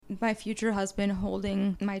my future husband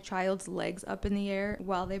holding my child's legs up in the air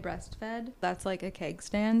while they breastfed. That's like a keg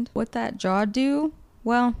stand. What that jaw do?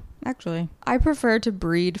 Well, actually, I prefer to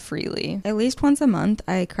breed freely. At least once a month,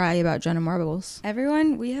 I cry about Jenna Marbles.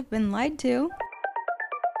 Everyone, we have been lied to.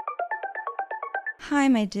 Hi,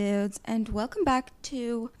 my dudes, and welcome back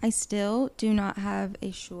to... I still do not have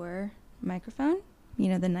a Shure microphone. You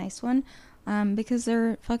know, the nice one. Because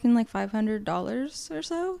they're fucking like $500 or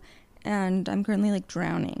so. And I'm currently like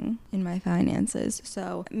drowning in my finances.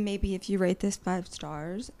 So maybe if you rate this 5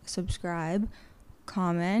 stars, subscribe,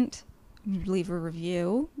 comment, leave a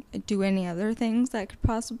review, do any other things that could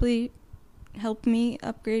possibly help me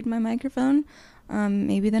upgrade my microphone.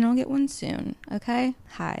 Maybe then I'll get one soon. Okay?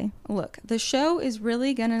 Hi. Look, the show is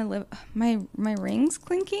really gonna live... My ring's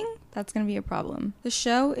clinking? That's gonna be a problem. The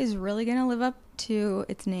show is really gonna live up to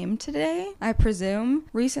its name today, I presume.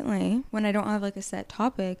 Recently, when I don't have like a set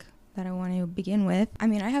topic that I want to begin with, I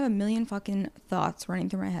mean, I have a million fucking thoughts running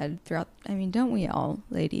through my head throughout... I mean, don't we all,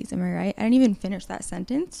 ladies? Am I right? I didn't even finish that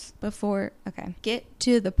sentence before... Okay. Get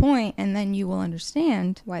to the point, and then you will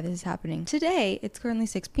understand why this is happening. Today, it's currently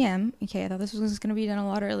 6 p.m. Okay, I thought this was going to be done a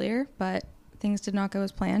lot earlier, but things did not go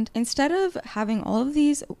as planned. Instead of having all of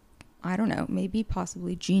these... I don't know, maybe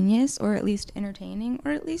possibly genius, or at least entertaining,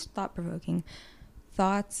 or at least thought-provoking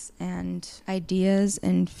thoughts and ideas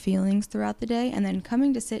and feelings throughout the day, and then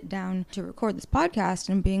coming to sit down to record this podcast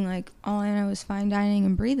and being like, all I know is fine dining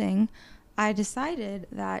and breathing, I decided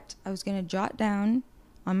that I was going to jot down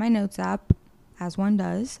on my notes app, as one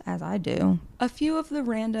does, as I do, a few of the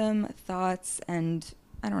random thoughts and,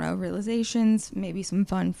 I don't know, realizations, maybe some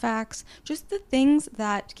fun facts, just the things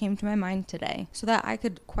that came to my mind today, so that I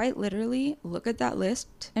could quite literally look at that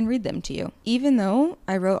list and read them to you. Even though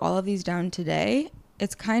I wrote all of these down today,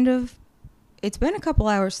 it's been a couple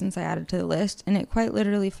hours since I added to the list, and it quite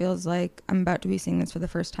literally feels like I'm about to be seeing this for the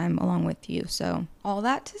first time along with you. So all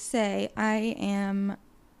that to say, I am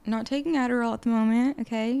not taking Adderall at the moment,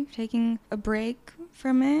 okay? Taking a break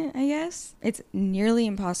from it, I guess. It's nearly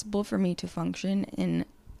impossible for me to function in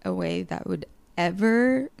a way that would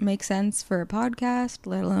ever make sense for a podcast,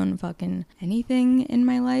 let alone fucking anything in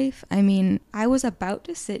my life. I mean, I was about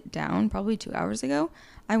to sit down probably 2 hours ago.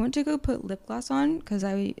 I went to go put lip gloss on because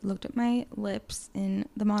I looked at my lips in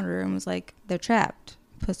the monitor and was like, they're chapped.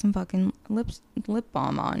 Put some fucking lip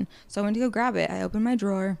balm on. So I went to go grab it. I opened my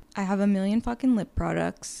drawer. I have a million fucking lip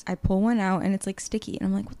products. I pull one out and it's like sticky. And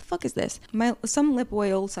I'm like, what the fuck is this? Some lip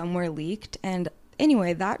oil somewhere leaked. And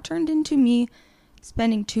anyway, that turned into me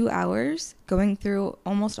spending 2 hours going through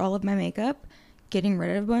almost all of my makeup, getting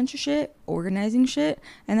rid of a bunch of shit, organizing shit.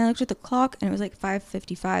 And I looked at the clock and it was like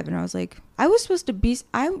 5:55. And I was like,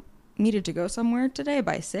 I needed to go somewhere today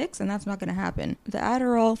by 6, and that's not going to happen. The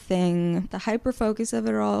Adderall thing, the hyper focus of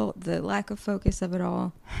it all, the lack of focus of it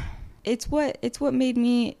all, it's what made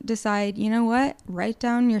me decide, you know what, write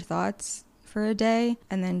down your thoughts for a day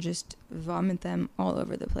and then just vomit them all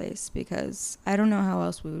over the place, because I don't know how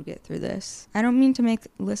else we would get through this. I don't mean to make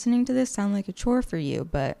listening to this sound like a chore for you,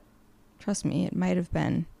 but trust me, it might have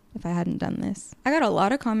been if I hadn't done this. I got a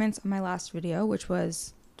lot of comments on my last video, which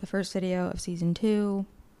was the first video of season 2,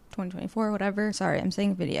 2024, whatever. Sorry, I'm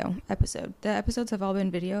saying video episode. The episodes have all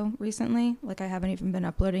been video recently. Like, I haven't even been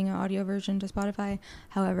uploading an audio version to Spotify.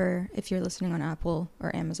 However, if you're listening on Apple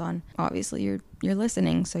or Amazon, obviously you're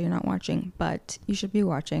listening, so you're not watching, but you should be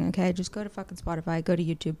watching, okay? Just go to fucking Spotify, go to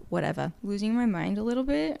YouTube, whatever. Losing my mind a little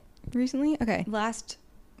bit recently. Okay, last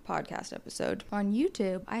podcast episode on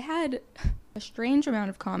YouTube, I had a strange amount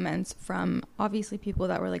of comments from obviously people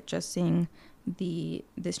that were like just seeing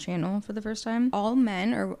this channel for the first time. All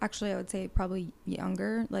men, or actually I would say probably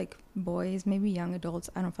younger, like boys, maybe young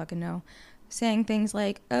adults, I don't fucking know, saying things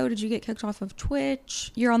like, oh, did you get kicked off of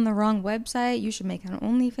Twitch? You're on the wrong website. You should make an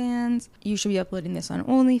OnlyFans. You should be uploading this on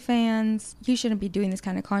OnlyFans. You shouldn't be doing this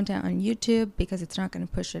kind of content on YouTube because it's not going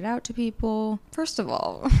to push it out to people. First of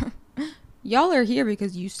all, y'all are here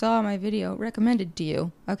because you saw my video recommended to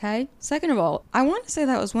you, okay? Second of all, I want to say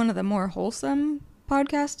that was one of the more wholesome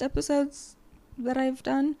podcast episodes that I've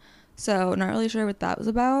done, so not really sure what that was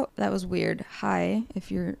about. That was weird. Hi, if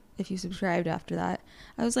you subscribed after that.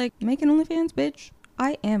 I was like, make an OnlyFans, bitch.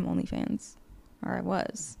 I am OnlyFans, or I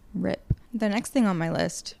was. RIP. The next thing on my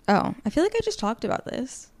list, oh, I feel like I just talked about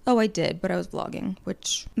this. Oh, I did, but I was vlogging,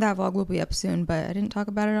 which that vlog will be up soon, but I didn't talk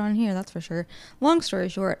about it on here, that's for sure. Long story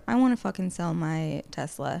short, I want to fucking sell my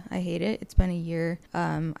Tesla. I hate it. It's been a year.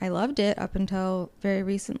 I loved it up until very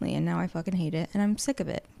recently, and now I fucking hate it, and I'm sick of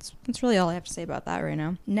it. That's really all I have to say about that right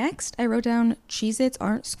now. Next, I wrote down Cheez-Its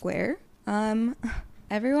aren't square.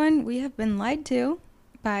 Everyone, we have been lied to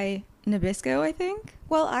by Nabisco, I think.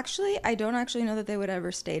 Well, actually, I don't actually know that they would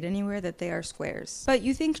ever state anywhere that they are squares. But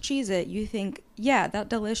you think Cheez-It, you think, yeah, that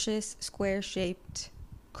delicious square-shaped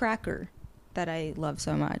cracker that I love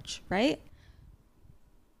so much, right?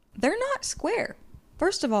 They're not square.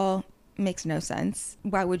 First of all, makes no sense.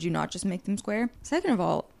 Why would you not just make them square? Second of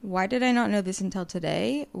all, why did I not know this until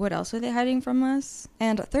today? What else are they hiding from us?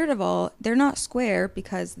 And third of all, they're not square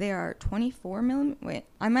because they are 24 millimeters. Wait,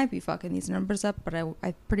 I might be fucking these numbers up, but I'm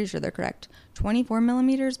pretty sure they're correct. 24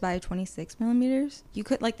 millimeters by 26 millimeters. You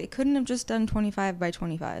could, like, they couldn't have just done 25 by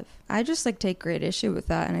 25. I just, like, take great issue with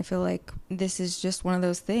that, and I feel like this is just one of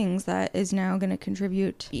those things that is now going to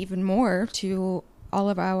contribute even more to all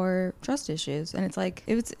of our trust issues. And it's like,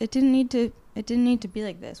 it didn't need to be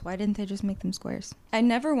like this. Why didn't they just make them squares? I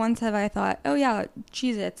never once have I thought, oh yeah,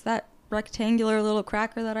 Cheez-Its, that rectangular little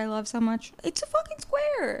cracker that I love so much, it's a fucking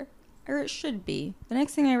square, or it should be. The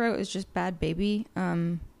next thing I wrote is just bad baby.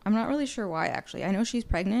 I'm not really sure why, actually. I know she's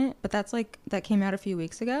pregnant, but that came out a few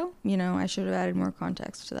weeks ago. You know, I should have added more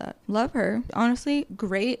context to that. Love her. Honestly,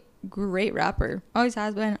 great rapper. Always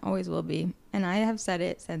has been, always will be. And I have said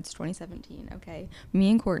it since 2017, okay?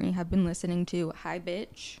 Me and Courtney have been listening to Hi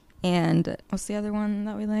Bitch. And what's the other one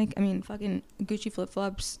that we like? I mean, fucking Gucci Flip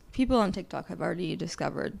Flops. People on TikTok have already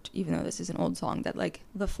discovered, even though this is an old song, that like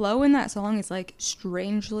the flow in that song is like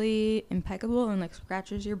strangely impeccable and like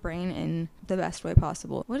scratches your brain in the best way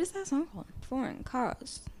possible. What is that song called? Foreign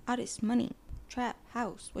cars, artist money, trap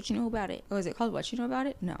house, what you know about it? Oh, is it called What You Know About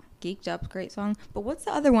It? No. Geeked Up, great song. But what's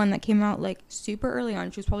the other one that came out like super early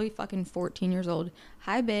on? She was probably fucking 14 years old.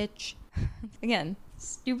 Hi Bitch. Again,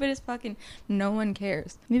 stupid as fucking, no one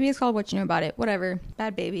cares. Maybe it's called What You Know About It. Whatever.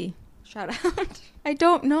 Bad baby. Shout out. I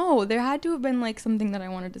don't know. There had to have been like something that I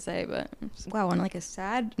wanted to say, but wow, on like a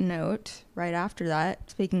sad note, right after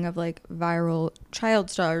that, speaking of like viral child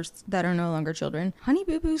stars that are no longer children, Honey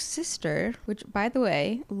Boo Boo's sister, which by the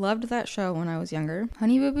way, loved that show when I was younger.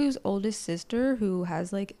 Honey Boo Boo's oldest sister, who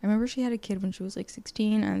has like, I remember she had a kid when she was like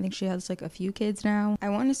 16, and I think she has like a few kids now. I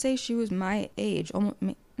want to say she was my age, almost.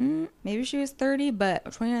 Maybe she was 30,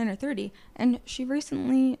 but 29 or 30, and she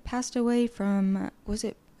recently passed away from,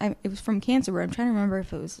 it was from cancer, but I'm trying to remember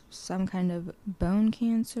if it was some kind of bone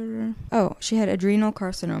cancer. Oh, she had adrenal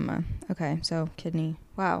carcinoma. Okay, so kidney.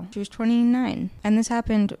 Wow, she was 29. And this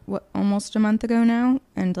happened, almost a month ago now?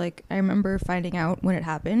 And, like, I remember finding out when it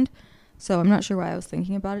happened. So I'm not sure why I was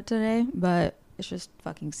thinking about it today, but it's just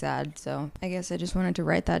fucking sad. So I guess I just wanted to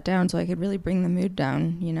write that down so I could really bring the mood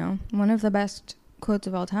down, you know? One of the best quotes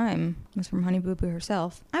of all time was from Honey Boo Boo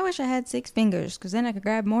herself. I wish I had 6 fingers, because then I could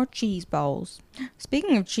grab more cheese balls.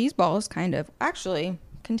 Speaking of cheese balls, kind of. Actually,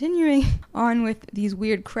 continuing on with these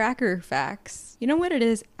weird cracker facts. You know what it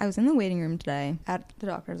is? I was in the waiting room today at the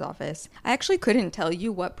doctor's office. I actually couldn't tell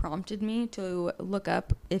you what prompted me to look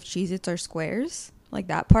up if Cheez-Its are squares. Like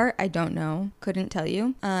that part, I don't know. Couldn't tell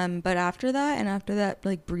you. But after that,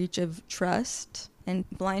 like, breach of trust and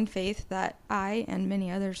blind faith that I and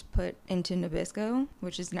many others put into Nabisco,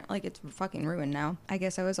 which is not, like, it's fucking ruined now. I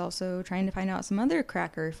guess I was also trying to find out some other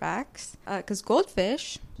cracker facts. Because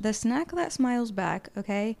Goldfish, the snack that smiles back,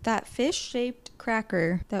 okay? That fish-shaped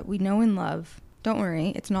cracker that we know and love. Don't worry,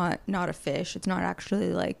 it's not a fish. It's not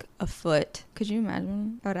actually like a foot. Could you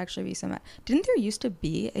imagine? That would actually be so mad. Didn't there used to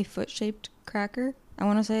be a foot-shaped cracker? I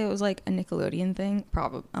want to say it was like a Nickelodeon thing.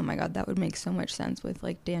 Probably. Oh my god, that would make so much sense with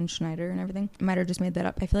like Dan Schneider and everything. I might have just made that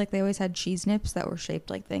up. I feel like they always had cheese nips that were shaped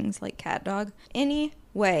like things like cat dog.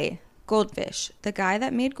 Anyway, Goldfish. The guy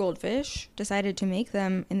that made Goldfish decided to make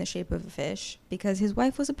them in the shape of a fish because his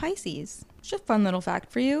wife was a Pisces. Just a fun little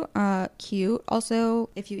fact for you. Cute. Also,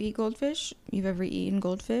 if you eat goldfish, you've ever eaten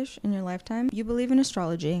goldfish in your lifetime, you believe in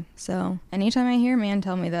astrology. So anytime I hear a man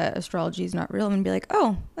tell me that astrology is not real, I'm going to be like,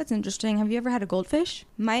 oh, that's interesting. Have you ever had a goldfish?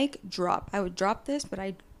 Mic drop. I would drop this, but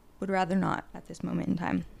I would rather not at this moment in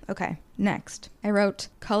time. Okay, next. I wrote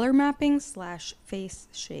color mapping / face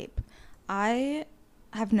shape. I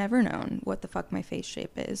have never known what the fuck my face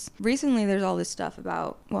shape is. Recently, there's all this stuff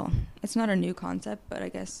about, well, it's not a new concept, but I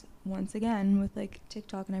guess once again with like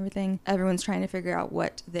TikTok and everything, everyone's trying to figure out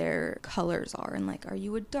what their colors are, and like, are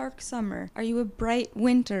you a dark summer? Are you a bright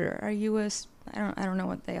winter? Are you a I don't know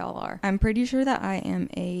what they all are. I'm pretty sure that I am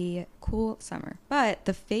a cool summer. But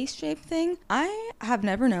the face shape thing, I have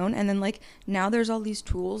never known. And then like now there's all these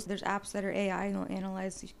tools. There's apps that are AI and they'll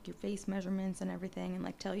analyze your face measurements and everything and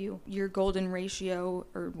like tell you your golden ratio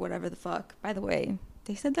or whatever the fuck. By the way,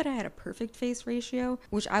 they said that I had a perfect face ratio,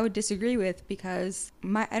 which I would disagree with because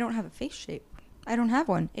I don't have a face shape. I don't have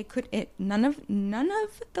one. None of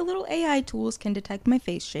the little AI tools can detect my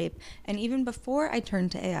face shape. And even before I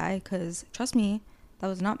turned to AI, because trust me, That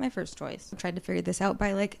was not my first choice. I tried to figure this out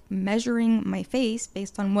by like measuring my face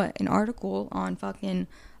based on what an article on fucking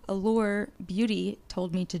Allure Beauty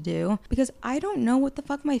told me to do, because I don't know what the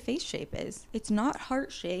fuck my face shape is. It's not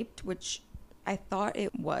heart shaped, which I thought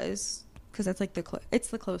it was, because that's like it's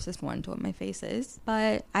the closest one to what my face is,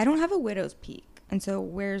 but I don't have a widow's peak. And so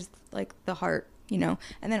where's like the heart, you know?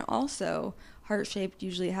 And then also heart shaped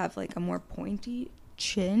usually have like a more pointy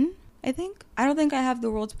chin, I think. I don't think I have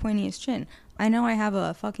the world's pointiest chin. I know I have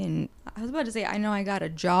I was about to say, I know I got a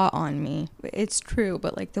jaw on me. It's true,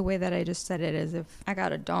 but like the way that I just said it as if I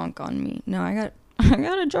got a donk on me. No, I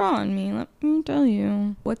got a jaw on me. Let me tell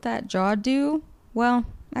you. What that jaw do? Well,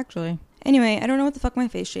 actually. Anyway, I don't know what the fuck my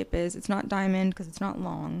face shape is. It's not diamond because it's not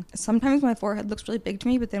long. Sometimes my forehead looks really big to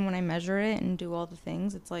me, but then when I measure it and do all the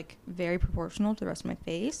things, it's like very proportional to the rest of my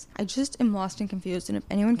face. I just am lost and confused, and if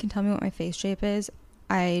anyone can tell me what my face shape is,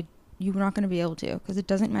 you're not going to be able to, because it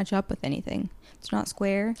doesn't match up with anything. It's not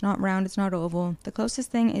square, it's not round, it's not oval. The closest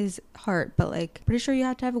thing is heart, but like pretty sure you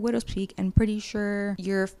have to have a widow's peak, and pretty sure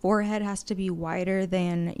your forehead has to be wider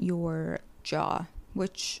than your jaw,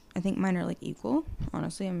 which I think mine are like equal.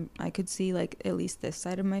 Honestly, I could see like at least this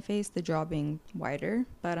side of my face, the jaw being wider,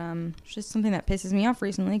 but it's just something that pisses me off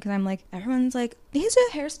recently, because I'm like, everyone's like, these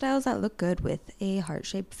are hairstyles that look good with a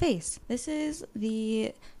heart-shaped face. This is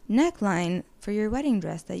the neckline for your wedding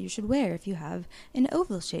dress that you should wear if you have an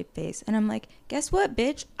oval shaped face. And I'm like, guess what,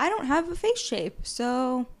 bitch? I don't have a face shape,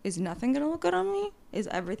 so is nothing gonna look good on me? Is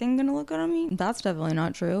everything gonna look good on me? That's definitely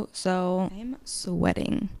not true. So I'm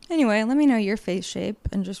sweating. Anyway, let me know your face shape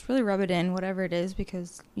and just really rub it in, whatever it is,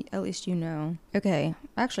 because at least you know. Okay,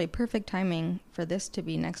 actually perfect timing for this to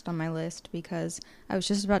be next on my list, because I was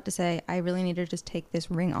just about to say I really need to just take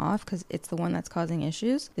this ring off because it's the one that's causing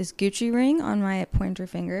issues. This Gucci ring on my pointer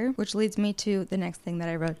finger, which leads me to the next thing that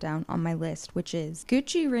I wrote down on my list, which is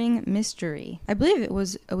Gucci ring mystery. I believe it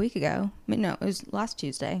was a week ago. No, it was last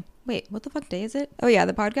Tuesday. Wait, what the fuck day is it? Oh yeah,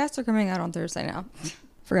 the podcasts are coming out on Thursday now.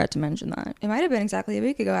 Forgot to mention that. It might have been exactly a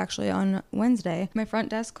week ago, actually, on Wednesday. My front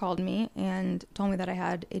desk called me and told me that I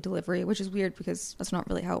had a delivery, which is weird because that's not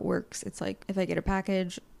really how it works. It's like if I get a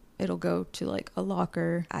package, it'll go to like a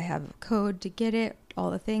locker. I have a code to get it,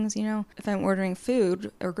 all the things, you know. If I'm ordering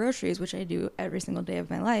food or groceries, which I do every single day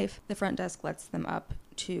of my life, the front desk lets them up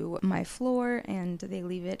to my floor and they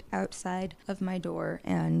leave it outside of my door,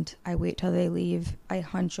 and I wait till they leave. I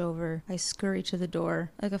hunch over, I scurry to the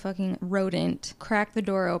door like a fucking rodent, crack the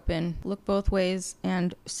door open, look both ways,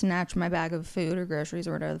 and snatch my bag of food or groceries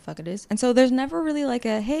or whatever the fuck it is. And so there's never really like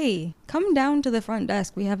a, hey, come down to the front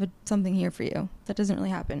desk, we have something here for you. That doesn't really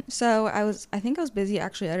happen. So I think I was busy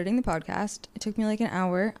actually editing the podcast. It took me like an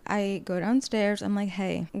hour. I go downstairs, I'm like,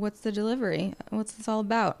 hey, what's the delivery? What's this all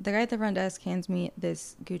about? The guy at the front desk hands me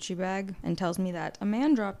this Gucci bag and tells me that a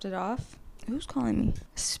man dropped it off. Who's calling me?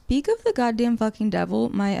 Speak of the goddamn fucking devil,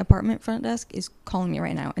 my apartment front desk is calling me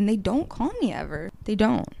right now, and they don't call me ever. They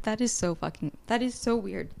don't. That is so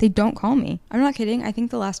weird. They don't call me. I'm not kidding. I think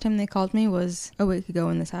the last time they called me was a week ago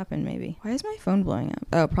when this happened, maybe. Why is my phone blowing up?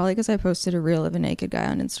 Oh, probably because I posted a reel of a naked guy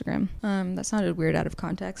on Instagram. That sounded weird out of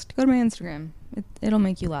context. Go to my Instagram. It'll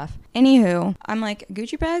make you laugh. Anywho, I'm like,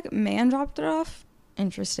 Gucci bag, man dropped it off.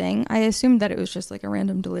 Interesting. I assumed that it was just like a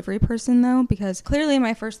random delivery person though, because clearly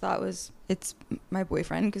my first thought was it's my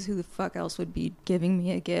boyfriend, because who the fuck else would be giving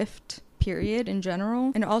me a gift, period, in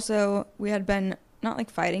general. And also we had been not like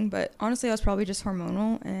fighting, but honestly I was probably just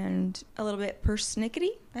hormonal and a little bit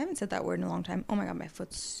persnickety. I haven't said that word in a long time. Oh my god, my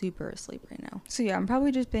foot's super asleep right now. So yeah, I'm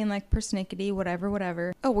probably just being like persnickety,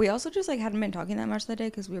 whatever. Oh, we also just like hadn't been talking that much that day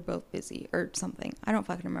because we were both busy or something. I don't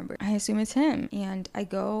fucking remember. I assume it's him, and I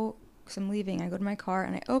go, because I'm leaving, I go to my car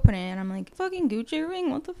and I open it and I'm like, fucking Gucci ring,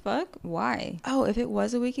 what the fuck? Why? Oh, if it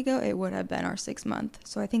was a week ago, it would have been our 6th month.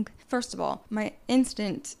 So I think, first of all, my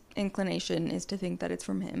instant inclination is to think that it's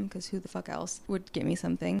from him, because who the fuck else would get me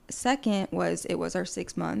something. Second was it was our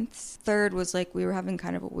 6 months. Third was like we were having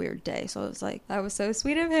kind of a weird day, so I was like, that was so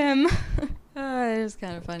sweet of him. It was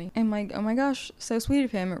kind of funny. I'm like, oh my gosh, so sweet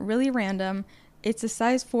of him. Really random. It's a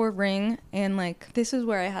size 4 ring, and like this is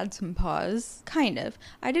where I had some pause. Kind of.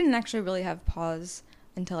 I didn't actually really have pause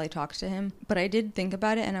until I talked to him, but I did think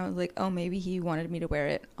about it and I was like, oh, maybe he wanted me to wear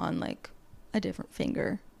it on like a different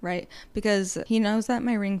finger, right? Because he knows that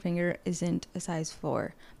my ring finger isn't a size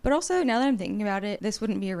 4. But also, now that I'm thinking about it, this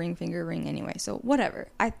wouldn't be a ring finger ring anyway, so whatever.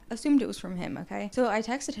 I assumed it was from him, okay? So I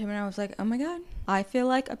texted him and I was like, oh my god, I feel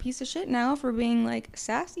like a piece of shit now for being like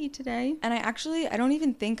sassy today. And I don't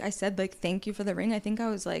even think I said like thank you for the ring. I think I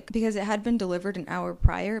was like, because it had been delivered an hour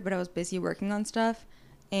prior, but I was busy working on stuff.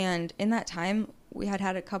 And in that time, we had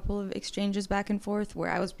a couple of exchanges back and forth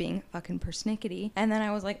where I was being fucking persnickety. And then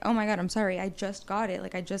I was like, oh my God, I'm sorry. I just got it.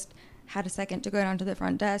 Like, I just had a second to go down to the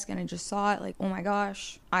front desk and I just saw it. Like, oh my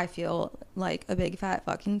gosh, I feel like a big fat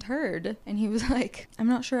fucking turd. And he was like, I'm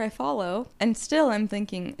not sure I follow. And still I'm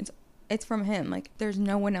thinking it's from him. Like, there's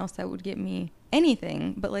no one else that would get me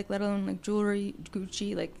anything, but like, let alone like jewelry,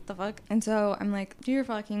 Gucci, like the fuck. And so I'm like, you're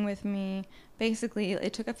fucking with me. Basically,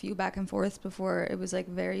 it took a few back and forths before it was like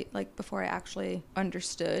before I actually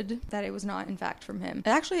understood that it was not in fact from him.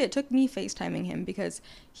 Actually, it took me FaceTiming him because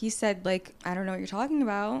he said like, I don't know what you're talking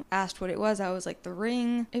about. Asked what it was. I was like, the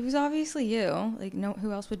ring. It was obviously you. Like, no,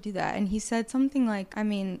 who else would do that? And he said something like, I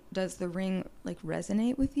mean, does the ring like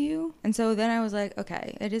resonate with you? And so then I was like,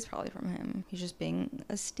 okay, it is probably from him. He's just being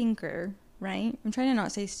a stinker, right? I'm trying to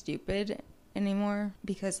not say stupid anymore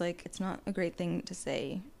because like it's not a great thing to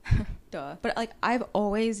say. Duh. But like, I've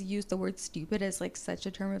always used the word stupid as like such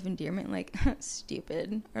a term of endearment, like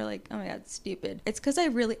stupid, or like, oh my God, stupid. It's because I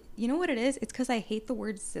really, you know what it is? It's because I hate the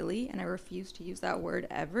word silly and I refuse to use that word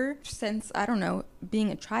ever. Since, I don't know, being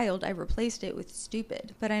a child, I replaced it with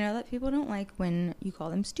stupid. But I know that people don't like when you call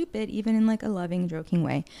them stupid, even in like a loving, joking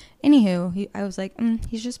way. Anywho, I was like,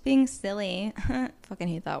 he's just being silly. Fucking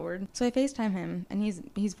hate that word. So I FaceTime him and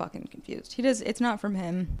he's fucking confused. It's not from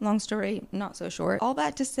him. Long story, not so short. All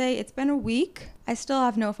that to say, it's been a week. I still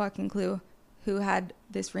have no fucking clue who had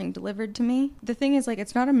this ring delivered to me. The thing is, like,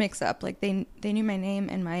 it's not a mix-up. Like, they knew my name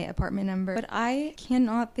and my apartment number, but I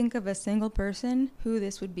cannot think of a single person who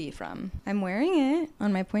this would be from. I'm wearing it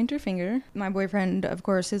on my pointer finger. My boyfriend, of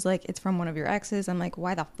course, is like, it's from one of your exes. I'm like,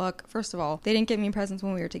 why the fuck? First of all, they didn't get me presents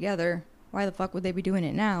when we were together. Why the fuck would they be doing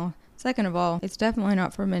it now? Second of all, it's definitely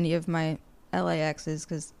not from any of my LAXs,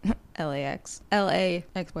 because LA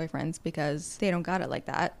ex-boyfriends, because they don't got it like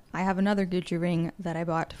that. I have another Gucci ring that I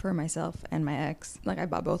bought for myself and my ex. Like, I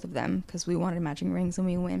bought both of them because we wanted matching rings and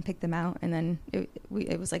we went and picked them out, and then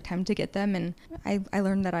it was like time to get them, and I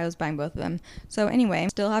learned that I was buying both of them. So anyway,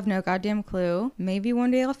 still have no goddamn clue. Maybe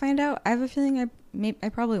one day I'll find out. I have a feeling I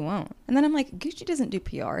probably won't. And then I'm like, Gucci doesn't do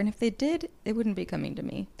PR, and if they did, it wouldn't be coming to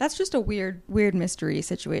me. That's just a weird mystery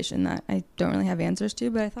situation that I don't really have answers to,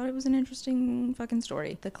 but I thought it was an interesting fucking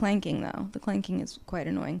story. The clanking, though. The clanking is quite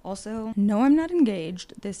annoying. Also, no, I'm not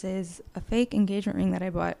engaged. This is a fake engagement ring that I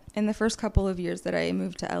bought in the first couple of years that I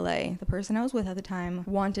moved to LA. The person I was with at the time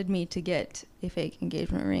wanted me to get a fake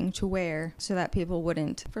engagement ring to wear so that people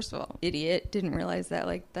wouldn't, first of all, idiot, didn't realize that,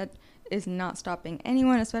 like, that is not stopping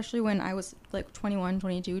anyone, especially when I was like 21,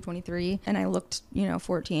 22, 23, and I looked,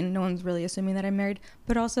 14. No one's really assuming that I'm married.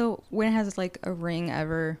 But also, when has like a ring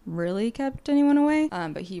ever really kept anyone away?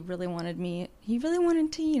 But he really wanted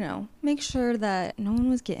to, make sure that no one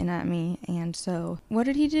was getting at me. And so, what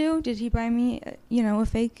did he do? Did he buy me,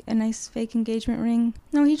 a nice fake engagement ring?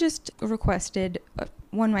 No, he just requested,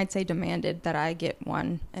 one might say demanded, that I get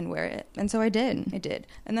one and wear it. And so I did.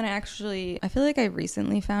 And then I feel like I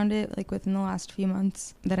recently found it, like within the last few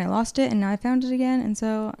months, that I lost it, and now I found it again. And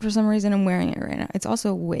so for some reason I'm wearing it right now. It's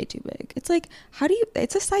also way too big. It's like,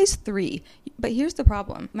 it's a size 3. But here's the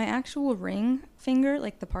problem. My actual ring finger,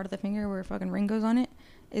 like the part of the finger where a fucking ring goes on it,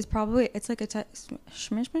 is probably, it's like a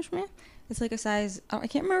it's like a size, I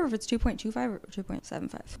can't remember if it's 2.25 or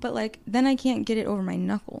 2.75. But like, then I can't get it over my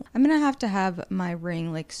knuckle. I'm gonna have to have my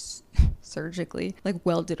ring like surgically like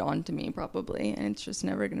welded onto me probably, and it's just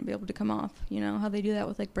never gonna be able to come off. You know how they do that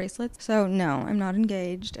with like bracelets? So no, I'm not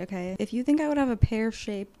engaged, okay? If you think I would have a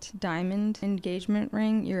pear-shaped diamond engagement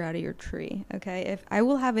ring, you're out of your tree, okay? If I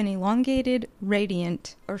will have an elongated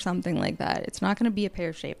radiant or something like that, it's not gonna be a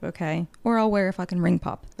pear shape, okay? Or I'll wear a fucking ring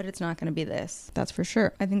pop, but it's not gonna be this. That's for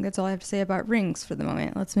sure. I think that's all I have to say about rings for the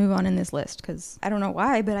moment. Let's move on in this list, because I don't know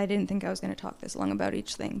why, but I didn't think I was going to talk this long about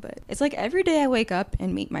each thing. But it's like every day I wake up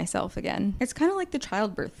and meet myself again. It's kind of like the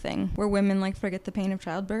childbirth thing, where women like forget the pain of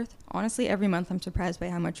childbirth. Honestly, every month I'm surprised by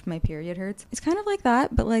how much my period hurts. It's kind of like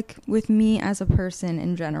that, but like with me as a person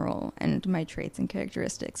in general and my traits and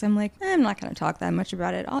characteristics. I'm like, I'm not going to talk that much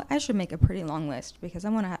about it. I should make a pretty long list, because I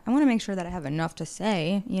want to make sure that I have enough to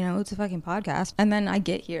say. It's a fucking podcast. And then I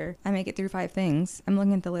get here, I make it through 5 things. I'm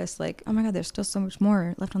looking at the list like, oh my God, there's still so much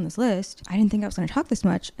more left on this list. I didn't think I was going to talk this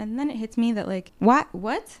much. And then it hits me that like, what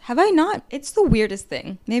have I not? It's the weirdest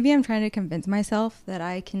thing. Maybe I'm trying to convince myself that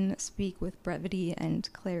I can speak with brevity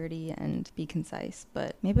and clarity and be concise,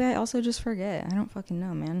 but maybe I also just forget. I don't fucking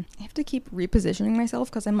know, man. I have to keep repositioning myself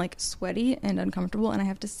because I'm like sweaty and uncomfortable, and I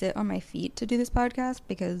have to sit on my feet to do this podcast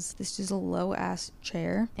because this is a low ass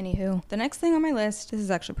chair. Anywho, the next thing on my list, this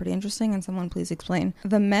is actually pretty interesting, and someone please explain.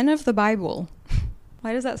 The men of the Bible.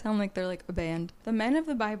 Why does that sound like they're like a band? The men of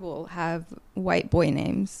the Bible have white boy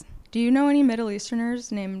names. Do you know any Middle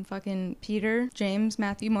Easterners named fucking Peter, James,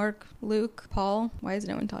 Matthew, Mark, Luke, Paul? Why is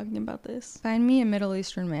no one talking about this? Find me a Middle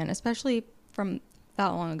Eastern man, especially from that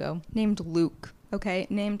long ago, named Luke. Okay,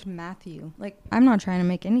 named Matthew. Like, I'm not trying to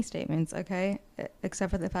make any statements, okay? Except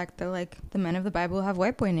for the fact that, like, the men of the Bible have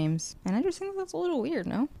white boy names. And I just think that's a little weird,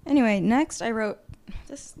 no? Anyway, next I wrote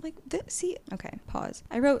okay, pause.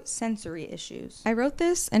 I wrote sensory issues. I wrote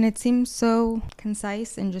this and it seems so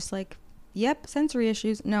concise and just like, yep, sensory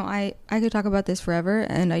issues. No, I could talk about this forever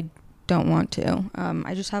and I don't want to.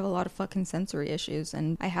 I just have a lot of fucking sensory issues,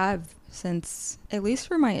 and I have since, at least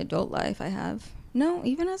for my adult life, I have. No,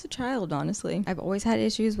 even as a child, honestly. I've always had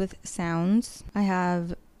issues with sounds. I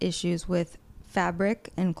have issues with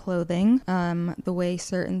fabric and clothing. The way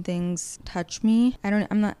certain things touch me.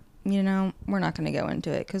 I'm not, we're not going to go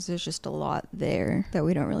into it because there's just a lot there that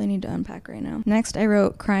we don't really need to unpack right now. Next, I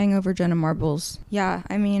wrote crying over Jenna Marbles. Yeah,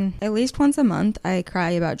 I mean, at least once a month, I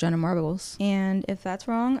cry about Jenna Marbles. And if that's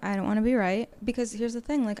wrong, I don't want to be right. Because here's the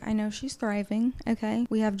thing, like, I know she's thriving, okay?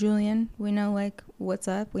 We have Julian. We know, like, what's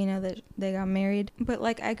up. We know that they got married. But,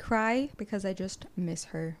 like, I cry because I just miss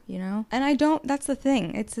her, And that's the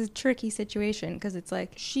thing. It's a tricky situation because it's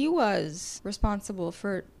like, she was responsible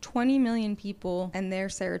for 20 million people and their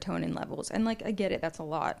serotonin levels, and like, I get it, that's a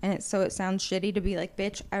lot, and it sounds shitty to be like,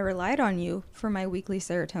 bitch, I relied on you for my weekly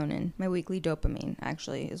serotonin, my weekly dopamine,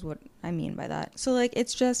 actually, is what I mean by that. So like,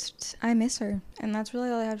 it's just, I miss her, and that's really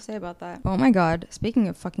all I have to say about that. Oh my god, speaking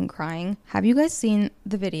of fucking crying, have you guys seen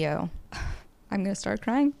the video? I'm gonna start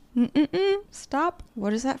crying. Stop.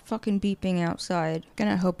 What is that fucking beeping outside?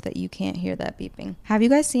 Gonna hope that you can't hear that beeping. Have you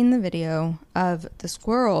guys seen the video of the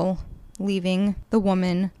squirrel leaving the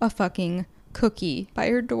woman a fucking cookie by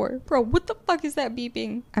her door? Bro, what the fuck is that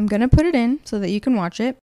beeping? I'm gonna put it in so that you can watch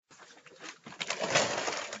it.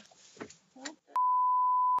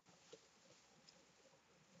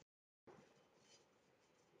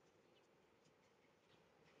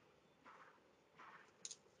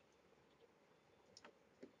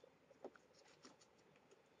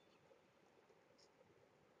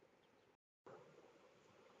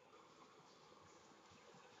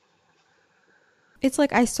 It's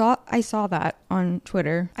like, I saw that on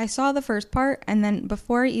Twitter. I saw the first part, and then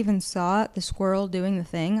before I even saw the squirrel doing the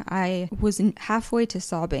thing, I was halfway to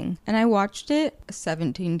sobbing. And I watched it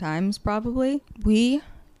 17 times probably. We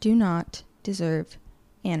do not deserve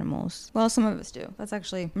animals. Well, some of us do. That's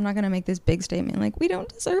actually, I'm not going to make this big statement like, we don't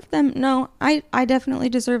deserve them. No, I definitely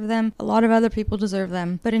deserve them. A lot of other people deserve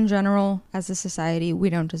them. But in general, as a society,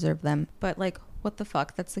 we don't deserve them. But like, what the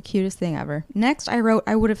fuck? That's the cutest thing ever. Next, I wrote,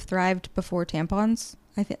 I would have thrived before tampons.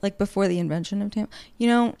 I think, like, before the invention of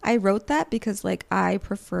tampons. I wrote that because, like, I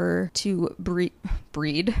prefer to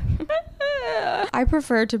breed. I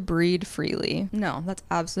prefer to breed freely. No, that's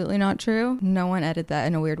absolutely not true. No one edit that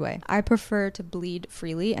in a weird way. I prefer to bleed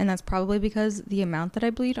freely, and that's probably because the amount that I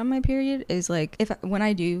bleed on my period is like, when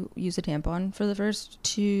I do use a tampon for the first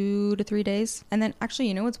 2 to 3 days, and then actually,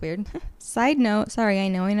 you know what's weird? Side note, sorry, I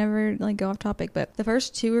know I never like go off topic, but the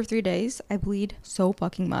first 2 or 3 days I bleed so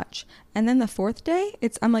fucking much, and then the 4th day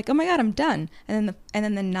I'm like, oh my god, I'm done, and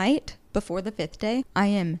then the night before the 5th day, I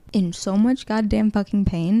am in so much goddamn fucking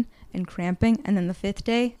pain and cramping, and then the 5th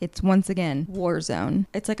day, it's once again war zone.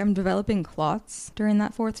 It's like I'm developing clots during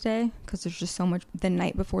that 4th day because there's just so much. The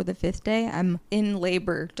night before the 5th day, I'm in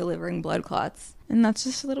labor delivering blood clots. And that's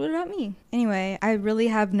just a little bit about me. Anyway, I really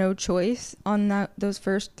have no choice on those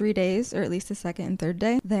first 3 days, or at least the 2nd and 3rd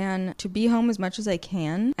day, than to be home as much as I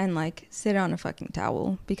can and like sit on a fucking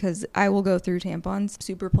towel, because I will go through tampons,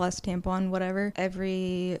 Super Plus tampon, whatever,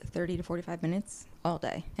 every 30 to 45 minutes. All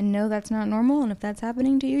day. And no, that's not normal, and if that's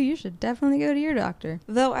happening to you, you should definitely go to your doctor.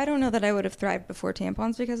 Though I don't know that I would have thrived before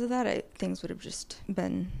tampons because of that. Things would have just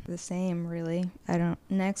been the same, really.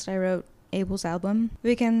 Next, I wrote Abel's album.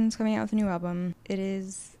 Weeknd's coming out with a new album. I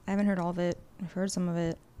haven't heard all of it. I've heard some of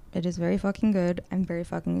it. It is very fucking good. I'm very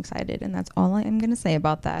fucking excited, and that's all I am going to say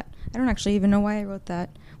about that. I don't actually even know why I wrote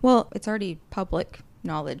that. Well, it's already public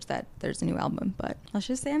knowledge that there's a new album, but let's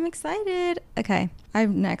just say I'm excited. Okay, I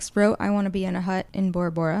next wrote I want to be in a hut in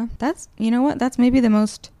Bora Bora. That's, you know what, that's maybe the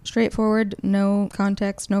most straightforward, no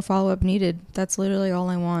context, no follow-up needed. That's literally all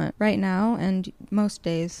I want right now and most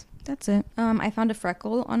days. That's it. I found a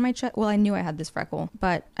freckle on my chest. Well, I knew I had this freckle,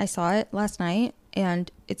 but I saw it last night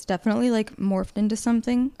and it's definitely like morphed into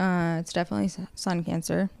something. It's definitely sun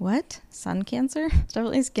cancer. What? Sun cancer? It's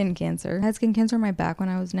definitely skin cancer. I had skin cancer on my back when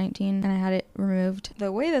I was 19 and I had it removed.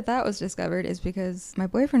 The way that was discovered is because my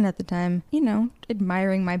boyfriend at the time, you know,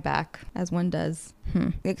 admiring my back as one does.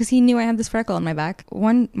 Because he knew I had this freckle on my back.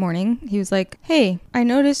 One morning, he was like, hey, I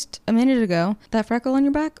noticed a minute ago that freckle on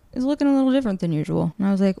your back is looking a little different than usual. And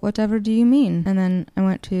I was like, whatever do you mean? And then I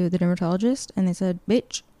went to the dermatologist and they said,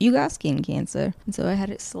 bitch, you got skin cancer. And so I had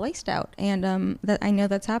it sliced out. And that I know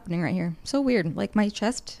that's happening right here. So weird. Like my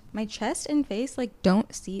chest and face like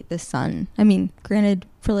don't see the sun. I mean, granted,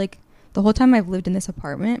 for like the whole time I've lived in this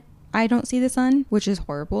apartment, I don't see the sun, which is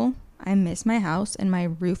horrible. I miss my house and my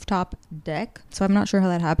rooftop deck. So I'm not sure how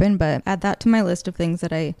that happened, but add that to my list of things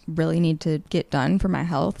that I really need to get done for my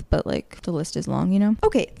health. But like the list is long, you know?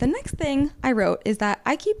 Okay, the next thing I wrote is that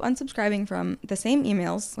I keep unsubscribing from the same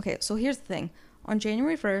emails. Okay, so here's the thing. On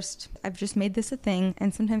January 1st, I've just made this a thing,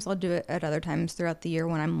 and sometimes I'll do it at other times throughout the year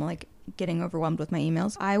when I'm like getting overwhelmed with my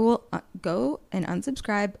emails. I will go and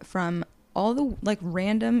unsubscribe from all the like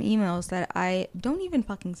random emails that I don't even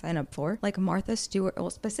fucking sign up for, like Martha Stewart, well,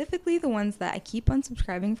 specifically the ones that I keep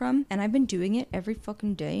unsubscribing from, and I've been doing it every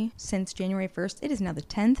fucking day since January 1st. It is now the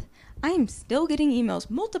 10th. I am still getting emails,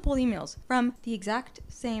 multiple emails from the exact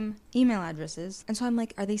same email addresses. And so I'm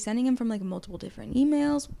like, are they sending them from like multiple different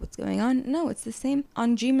emails? What's going on? No, it's the same.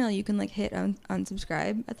 On Gmail, you can like hit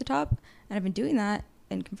unsubscribe at the top, and I've been doing that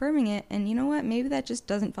and confirming it, and you know what, maybe that just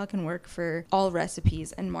doesn't fucking work for all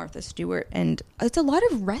recipes and Martha Stewart, and it's a lot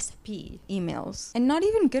of recipe emails, and not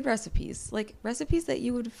even good recipes, like recipes that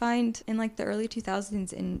you would find in like the early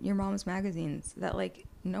 2000s in your mom's magazines that like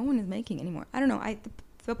no one is making anymore. I don't know,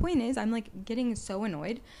 the point is, I'm like getting so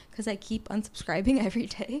annoyed because I keep unsubscribing every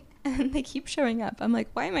day and they keep showing up. I'm like,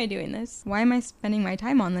 why am I doing this? Why am I spending my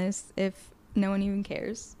time on this if no one even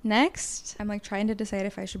cares? Next, I'm like trying to decide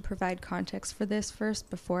if I should provide context for this first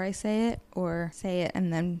before I say it, or say it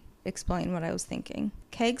and then explain what I was thinking.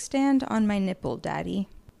 Keg stand on my nipple, daddy.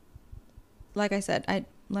 Like I said,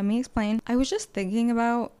 let me explain. I was just thinking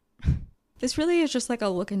about, this really is just like a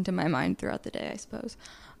look into my mind throughout the day, I suppose.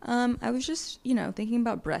 I was just, you know, thinking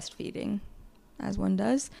about breastfeeding, as one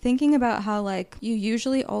does. Thinking about how, like, you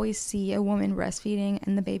usually always see a woman breastfeeding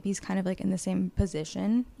and the baby's kind of, like, in the same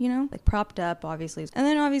position, you know? Like, propped up, obviously. And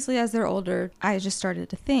then, obviously, as they're older, I just started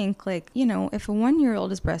to think, like, you know, if a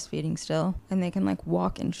 1-year-old is breastfeeding still and they can, like,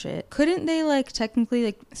 walk and shit, couldn't they, like, technically,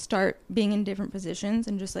 like, start being in different positions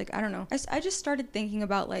and just, like, I don't know. I just started thinking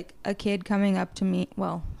about, like, a kid coming up to me.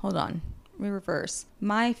 Well, hold on. We reverse.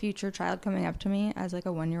 My future child coming up to me as like a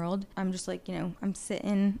 1-year-old, I'm just like, you know, I'm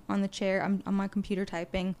sitting on the chair, I'm on my computer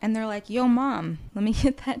typing, and they're like, yo mom, let me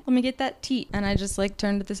get that teat. And I just like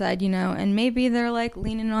turn to the side, you know, and maybe they're like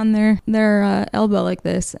leaning on their elbow like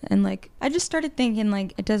this, and like I just started thinking,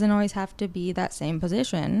 like, it doesn't always have to be that same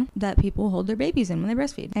position that people hold their babies in when they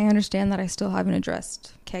breastfeed. I understand that I still haven't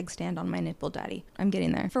addressed keg stand on my nipple, daddy. I'm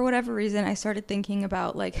getting there. For whatever reason, I started thinking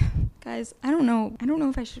about, like, guys, I don't know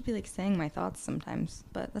if I should be like saying my thoughts sometimes,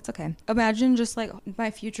 but that's okay. Imagine just like my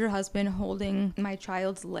future husband holding my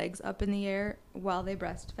child's legs up in the air while they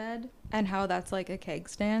breastfed, and how that's like a keg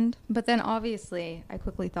stand. But then obviously I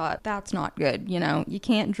quickly thought, that's not good, you know? You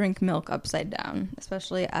can't drink milk upside down,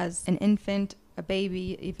 especially as an infant, a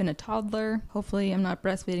baby, even a toddler. Hopefully I'm not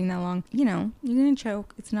breastfeeding that long. You know, you're gonna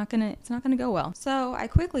choke. It's not gonna go well. So I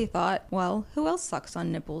quickly thought, well, who else sucks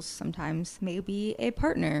on nipples sometimes? Maybe a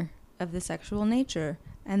partner of the sexual nature.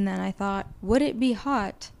 And then I thought, would it be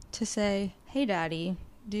hot to say, hey daddy,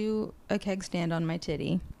 do a keg stand on my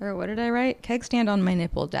titty? Or what did I write? Keg stand on my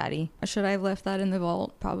nipple, daddy. Should I have left that in the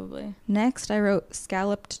vault? Probably. Next, I wrote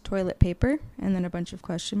scalloped toilet paper, and then a bunch of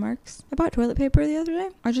question marks. I bought toilet paper the other day.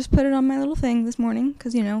 I just put it on my little thing this morning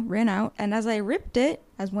because, you know, ran out. And as I ripped it,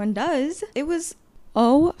 as one does, it was,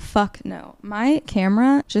 oh fuck no. My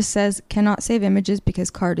camera just says cannot save images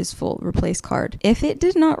because card is full. Replace card. If it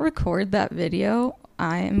did not record that video,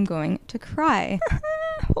 I am going to cry.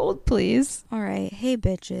 Hold, please. All right. Hey,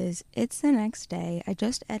 bitches. It's the next day. I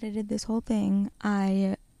just edited this whole thing.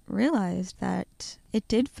 I realized that it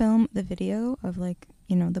did film the video of, like,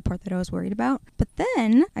 you know, the part that I was worried about. But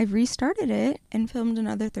then I restarted it and filmed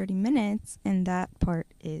another 30 minutes, and that part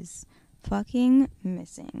is fucking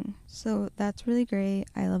missing. So that's really great.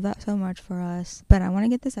 I love that so much for us. But I want to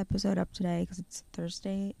get this episode up today because it's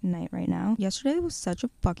Thursday night right now. Yesterday was such a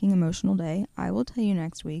fucking emotional day. I will tell you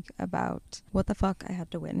next week about what the fuck I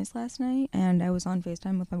had to witness last night. And I was on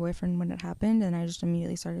FaceTime with my boyfriend when it happened, and I just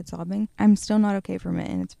immediately started sobbing. I'm still not okay from it,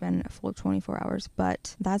 and it's been a full 24 hours.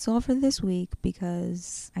 But that's all for this week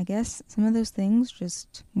because I guess some of those things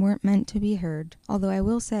just weren't meant to be heard. Although I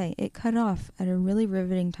will say it cut off at a really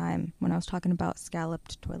riveting time when I was talking about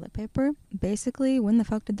scalloped toilet paper. Basically, when the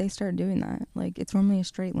fuck did they start doing that? Like, it's normally a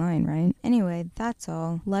straight line, right? Anyway, that's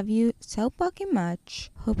all. Love you so fucking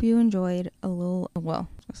much. Hope you enjoyed a little, well,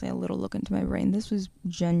 I was gonna say a little look into my brain. This was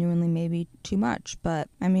genuinely maybe too much, but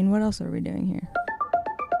I mean, what else are we doing here?